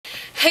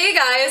Hey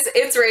guys,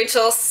 it's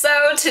Rachel.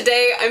 So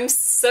today I'm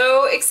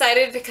so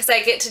excited because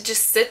I get to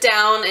just sit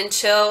down and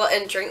chill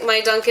and drink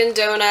my Dunkin'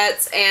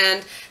 Donuts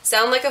and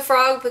sound like a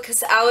frog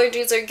because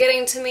allergies are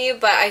getting to me,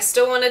 but I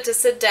still wanted to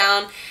sit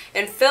down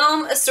and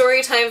film a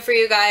story time for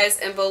you guys,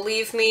 and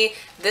believe me,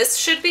 this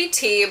should be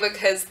tea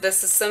because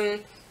this is some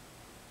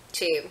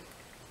tea.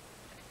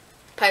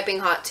 Piping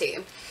hot tea.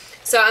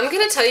 So I'm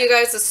going to tell you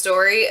guys a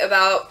story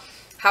about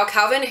how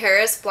Calvin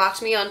Harris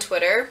blocked me on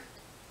Twitter.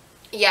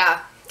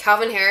 Yeah,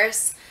 Calvin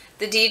Harris,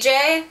 the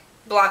DJ,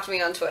 blocked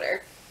me on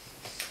Twitter.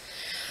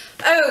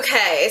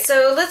 Okay,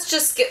 so let's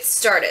just get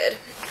started.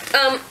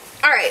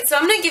 Alright, so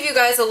I'm going to give you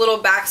guys a little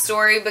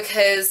backstory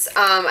because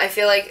I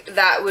feel like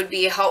that would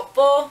be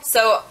helpful.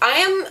 So I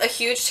am a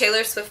huge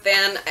Taylor Swift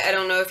fan. I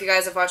don't know if you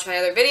guys have watched my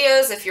other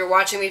videos. If you're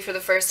watching me for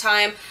the first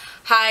time,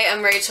 hi,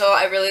 I'm Rachel.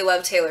 I really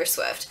love Taylor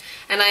Swift,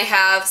 and I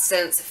have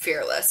since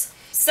Fearless.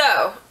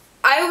 So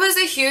I was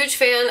a huge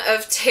fan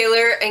of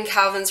Taylor and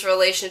Calvin's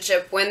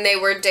relationship when they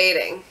were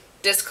dating.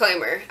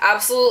 Disclaimer,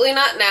 absolutely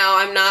not now.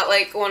 I'm not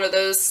like one of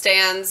those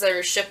stans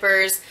or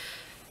shippers.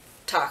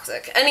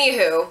 Toxic.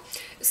 Anywho,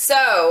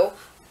 so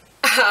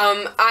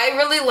I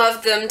really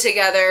loved them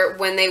together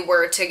when they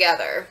were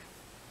together.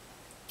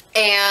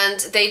 And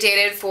they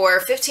dated for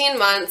 15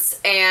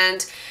 months,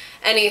 and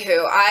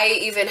anywho, I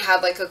even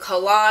had like a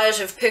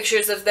collage of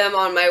pictures of them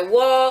on my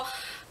wall.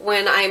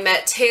 When I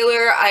met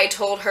Taylor, I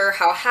told her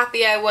how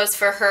happy I was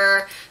for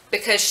her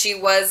because she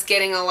was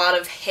getting a lot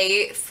of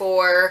hate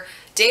for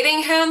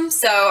dating him,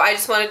 so I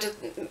just wanted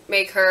to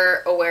make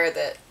her aware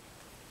that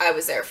I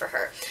was there for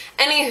her.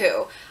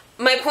 Anywho,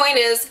 my point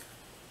is,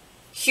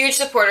 huge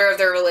supporter of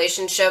their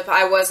relationship.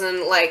 I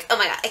wasn't like, oh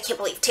my god, I can't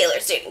believe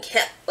Taylor's dating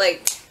him.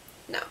 Like,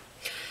 no.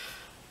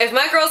 If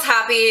my girl's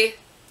happy,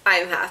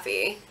 I'm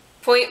happy.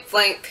 Point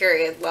blank,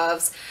 period,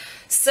 loves.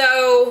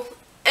 So,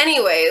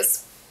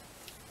 anyways,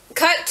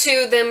 cut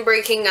to them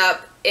breaking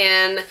up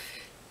in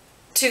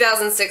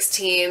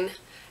 2016.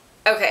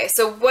 Okay,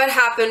 so what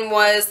happened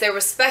was there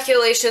was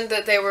speculation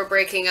that they were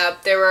breaking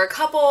up. There were a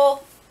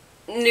couple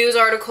news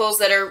articles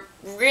that are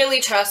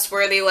really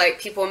trustworthy, like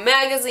People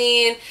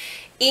Magazine,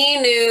 E!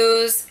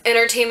 News,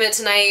 Entertainment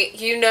Tonight.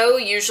 You know,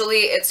 usually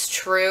it's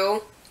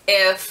true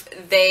if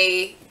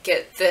they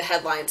get the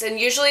headlines. And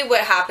usually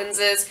what happens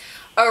is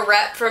a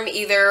rep from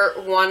either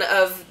one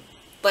of,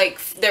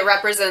 like, that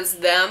represents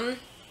them,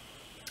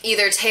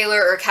 either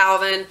Taylor or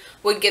Calvin,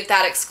 would get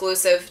that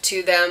exclusive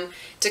to them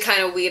to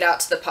kind of weed out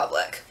to the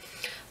public.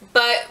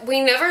 But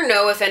we never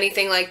know if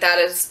anything like that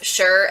is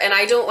sure, and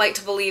I don't like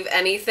to believe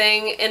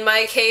anything in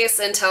my case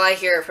until I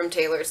hear it from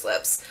Taylor's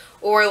lips,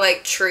 or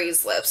like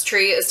Tree's lips.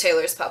 Tree is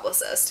Taylor's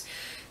publicist.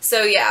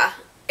 So yeah,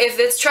 if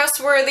it's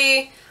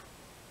trustworthy,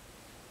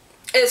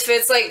 if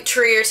it's like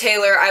Tree or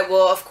Taylor, I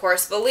will of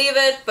course believe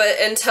it, but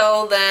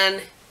until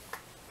then,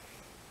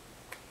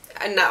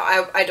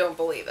 no, I don't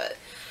believe it.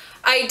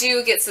 I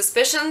do get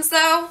suspicions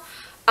though,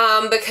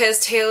 because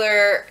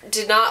Taylor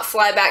did not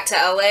fly back to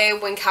LA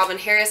when Calvin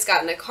Harris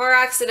got in a car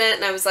accident,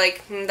 and I was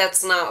like,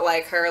 that's not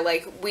like her.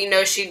 Like, we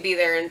know she'd be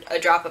there in a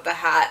drop of a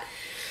hat,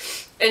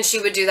 and she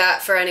would do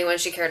that for anyone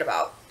she cared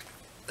about.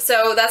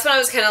 So that's when I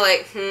was kind of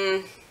like,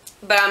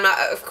 but I'm not,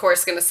 of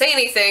course, going to say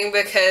anything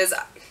because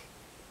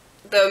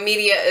the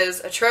media is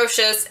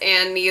atrocious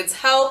and needs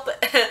help.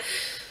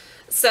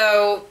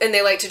 So, and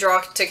they like to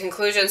draw to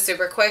conclusions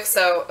super quick,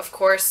 so of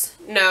course,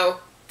 no,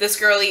 this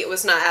girlie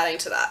was not adding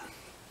to that.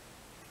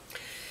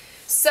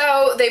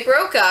 So they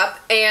broke up,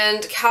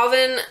 and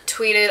Calvin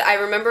tweeted, I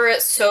remember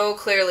it so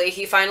clearly,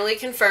 he finally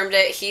confirmed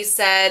it. He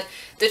said,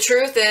 the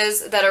truth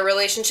is that a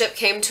relationship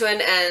came to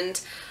an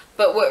end,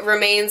 but what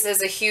remains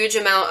is a huge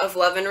amount of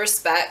love and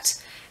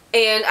respect.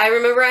 And I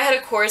remember I had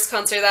a chorus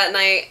concert that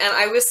night, and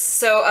I was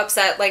so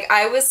upset. Like,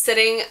 I was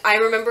sitting, I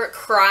remember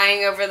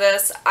crying over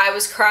this. I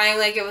was crying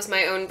like it was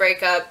my own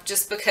breakup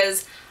just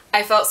because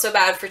I felt so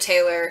bad for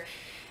Taylor.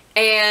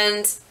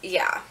 And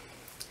yeah,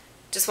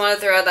 just want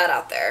to throw that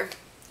out there.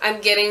 I'm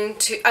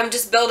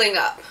just building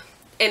up.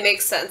 It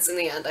makes sense in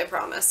the end, I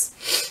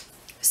promise.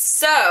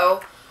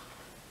 So,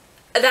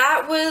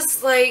 that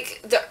was like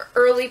the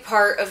early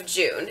part of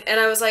June, and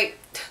I was like,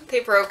 they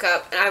broke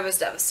up, and I was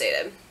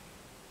devastated.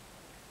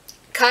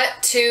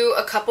 Cut to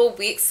a couple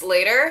weeks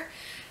later,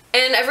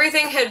 and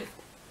everything had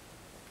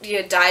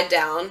died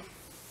down,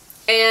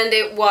 and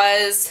it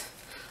was,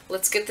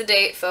 let's get the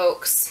date,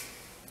 folks.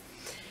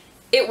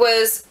 It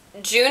was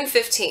June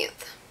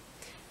 15th,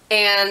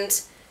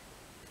 and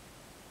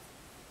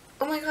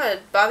oh my god,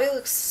 Bobby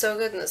looks so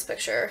good in this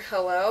picture.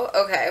 Hello?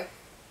 Okay.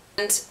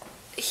 And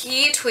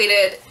he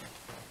tweeted,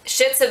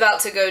 shit's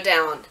about to go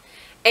down.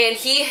 And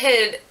he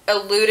had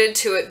alluded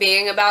to it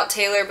being about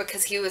Taylor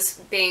because he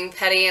was being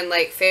petty and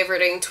like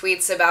favoriting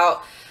tweets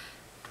about,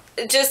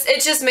 it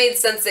just made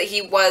sense that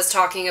he was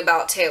talking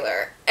about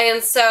Taylor.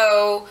 And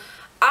so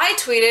I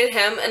tweeted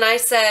him and I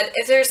said,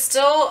 if there's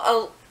still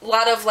a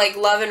lot of like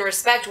love and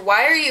respect,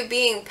 why are you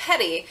being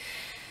petty?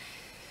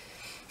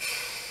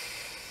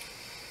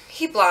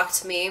 He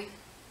blocked me.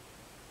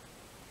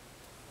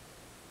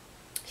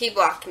 He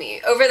blocked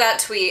me over that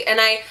tweet, and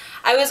I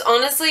I was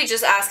honestly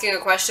just asking a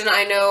question.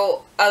 I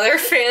know other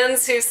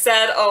fans who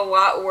said a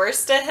lot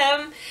worse to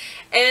him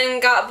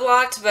and got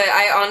blocked, but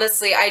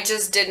I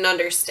just didn't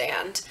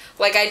understand.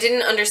 Like, I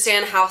didn't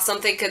understand how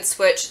something could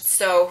switch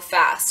so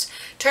fast.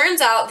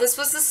 Turns out this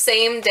was the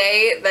same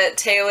day that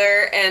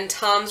Taylor and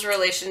Tom's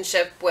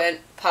relationship went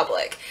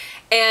public.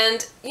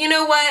 And you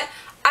know what?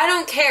 I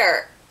don't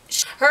care.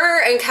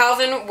 Her and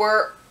Calvin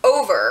were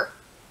over,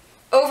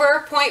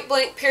 point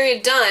blank,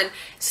 period, done.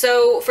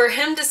 So for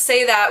him to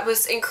say that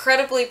was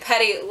incredibly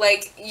petty.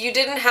 Like, you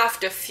didn't have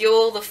to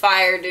fuel the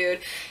fire,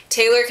 dude.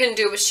 Taylor can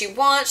do what she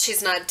wants.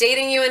 She's not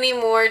dating you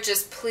anymore.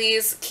 Just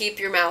please keep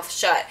your mouth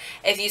shut.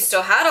 If you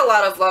still had a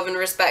lot of love and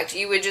respect,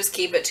 you would just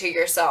keep it to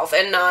yourself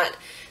and not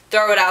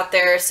throw it out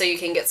there so you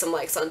can get some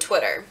likes on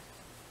Twitter.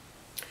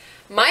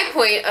 My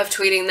point of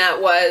tweeting that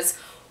was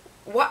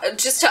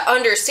just to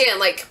understand,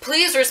 like,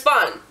 please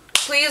respond.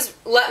 Please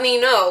let me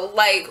know,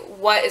 like,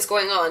 what is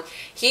going on.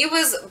 He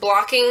was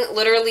blocking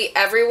literally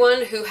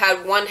everyone who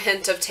had one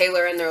hint of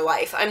Taylor in their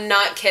life. I'm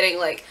not kidding.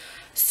 Like,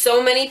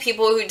 so many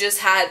people who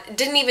just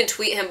didn't even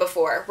tweet him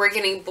before were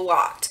getting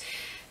blocked.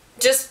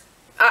 Just,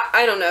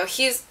 I don't know.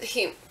 He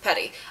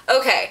petty.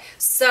 Okay,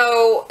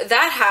 so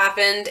that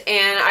happened,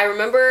 and I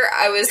remember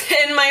I was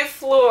in my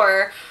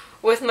floor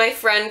with my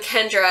friend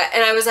Kendra,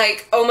 and I was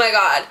like, oh my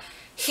god,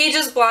 he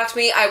just blocked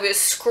me. I was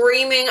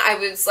screaming, I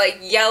was like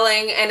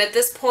yelling, and at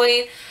this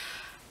point,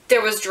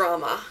 there was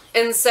drama.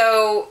 And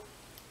so,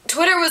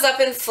 Twitter was up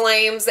in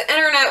flames, the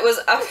internet was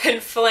up in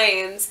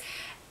flames,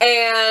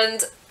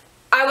 and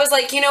I was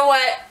like, you know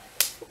what,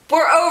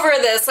 we're over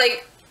this,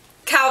 like,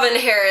 Calvin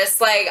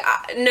Harris, like,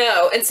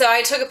 no. And so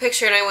I took a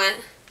picture and I went,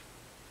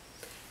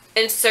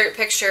 insert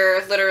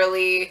picture,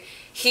 literally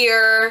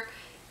here,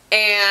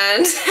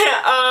 and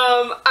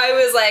I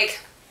was like,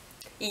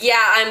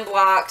 yeah, I'm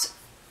blocked.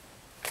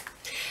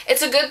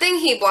 It's a good thing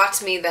he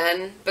blocked me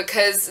then,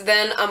 because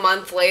then a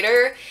month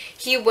later,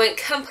 he went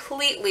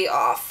completely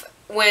off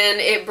when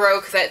it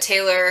broke that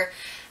Taylor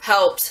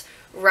helped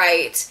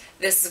write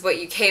This Is What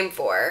You Came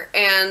For,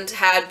 and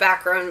had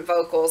background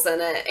vocals in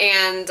it,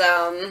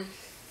 and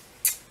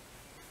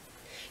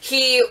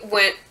he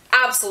went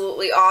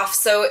absolutely off.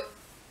 So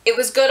it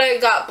was good I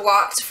got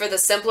blocked for the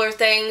simpler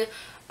thing.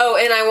 Oh,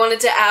 and I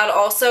wanted to add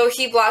also,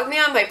 he blocked me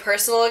on my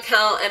personal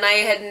account, and I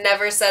had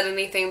never said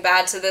anything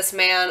bad to this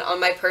man on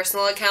my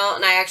personal account,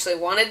 and I actually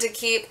wanted to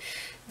keep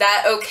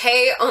that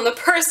okay on the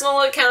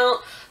personal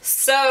account,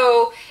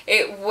 so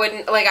it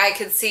wouldn't, like, I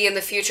could see in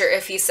the future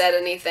if he said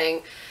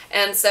anything.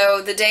 And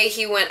so the day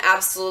he went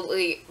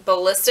absolutely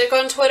ballistic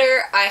on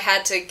Twitter, I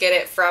had to get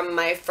it from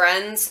my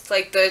friends,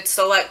 like the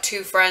select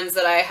 2 friends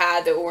that I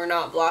had that were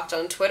not blocked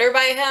on Twitter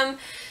by him.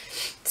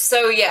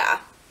 So yeah,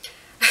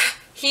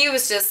 he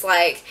was just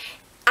like,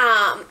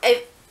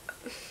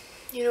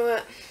 you know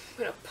what, I'm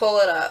gonna pull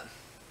it up.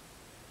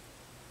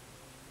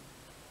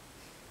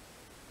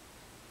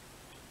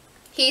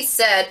 He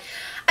said,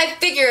 I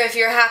figure if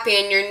you're happy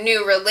in your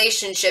new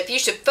relationship, you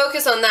should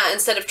focus on that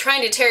instead of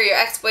trying to tear your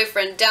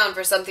ex-boyfriend down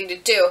for something to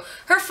do.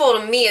 Hurtful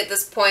to me at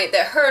this point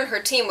that her and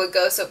her team would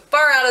go so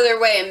far out of their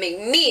way and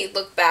make me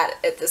look bad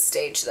at this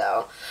stage,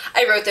 though.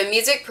 I wrote the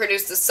music,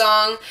 produced the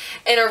song,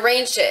 and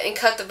arranged it and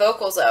cut the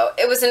vocals out.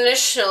 It was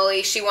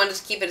initially she wanted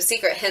to keep it a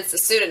secret, hence the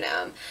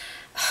pseudonym.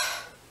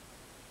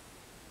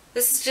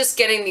 This is just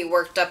getting me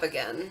worked up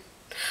again.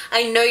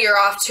 I know you're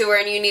off tour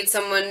and you need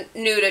someone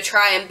new to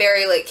try and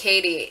bury like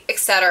Katie,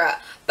 etc.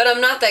 But I'm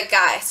not that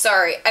guy.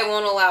 Sorry, I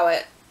won't allow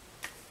it.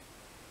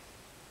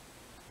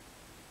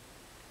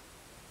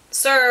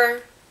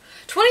 Sir,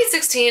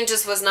 2016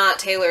 just was not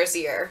Taylor's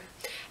year.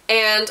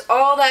 And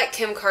all that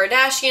Kim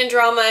Kardashian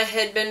drama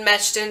had been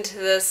meshed into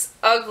this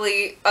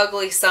ugly,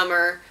 ugly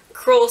summer.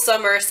 Cruel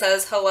Summer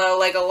says hello,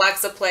 like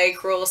Alexa play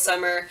Cruel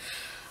Summer.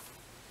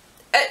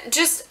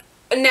 Just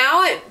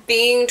now it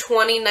being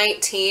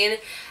 2019...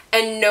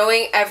 and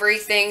knowing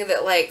everything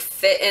that, like,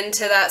 fit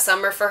into that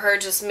summer for her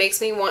just makes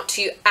me want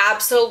to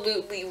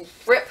absolutely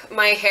rip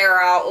my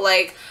hair out.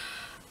 Like,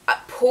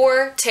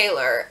 poor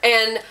Taylor.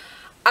 And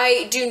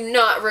I do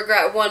not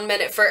regret 1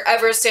 minute for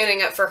ever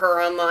standing up for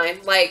her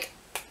online. Like,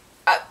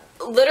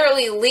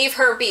 literally leave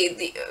her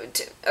be.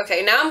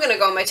 Okay, now I'm gonna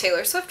go on my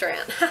Taylor Swift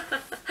rant.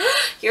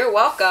 You're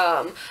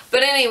welcome.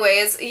 But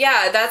anyways,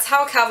 yeah, that's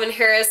how Calvin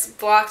Harris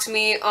blocked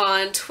me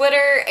on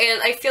Twitter,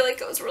 and I feel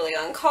like it was really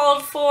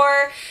uncalled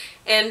for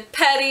and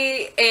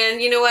petty,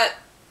 and you know what?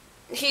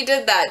 He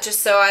did that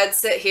just so I'd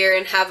sit here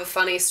and have a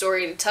funny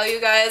story to tell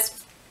you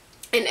guys.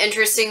 An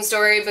interesting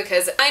story,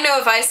 because I know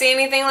if I see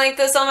anything like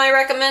this on my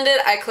recommended,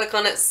 I click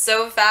on it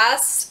so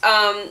fast,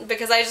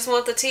 because I just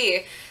want the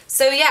tea.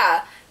 So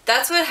yeah,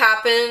 that's what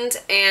happened,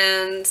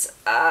 and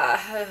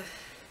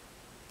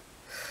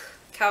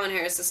Calvin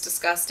Harris is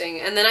disgusting.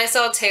 And then I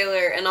saw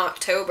Taylor in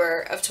October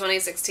of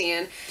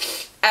 2016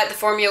 at the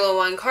Formula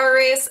 1 car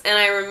race, and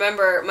I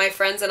remember my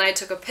friends and I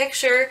took a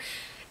picture,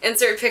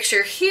 insert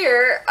picture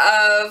here,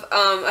 of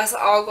us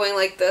all going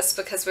like this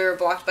because we were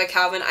blocked by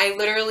Calvin. I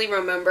literally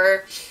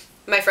remember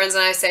my friends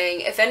and I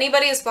saying, if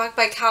anybody is blocked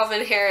by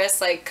Calvin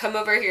Harris, like, come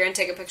over here and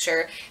take a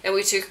picture. And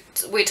we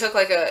took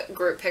like a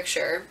group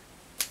picture.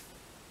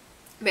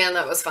 Man,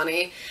 that was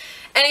funny.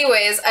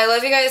 Anyways, I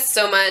love you guys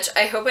so much.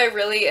 I hope I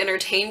really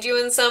entertained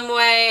you in some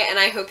way, and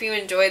I hope you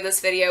enjoyed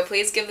this video.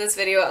 Please give this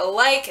video a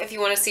like if you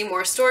want to see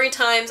more story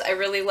times. I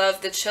really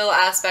love the chill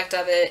aspect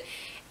of it,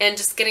 and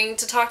just getting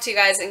to talk to you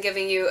guys and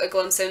giving you a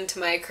glimpse into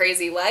my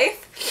crazy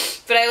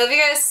life. But I love you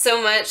guys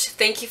so much.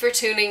 Thank you for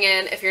tuning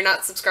in. If you're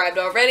not subscribed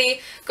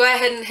already, go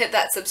ahead and hit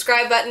that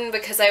subscribe button,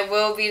 because I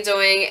will be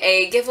doing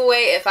a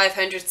giveaway at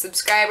 500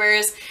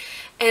 subscribers.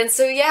 And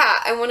so yeah,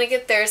 I want to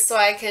get there so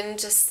I can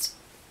just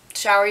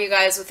shower you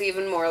guys with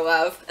even more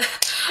love.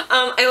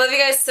 I love you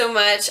guys so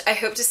much. I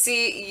hope to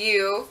see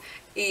you,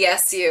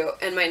 yes you,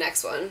 in my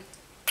next one.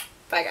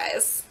 Bye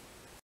guys.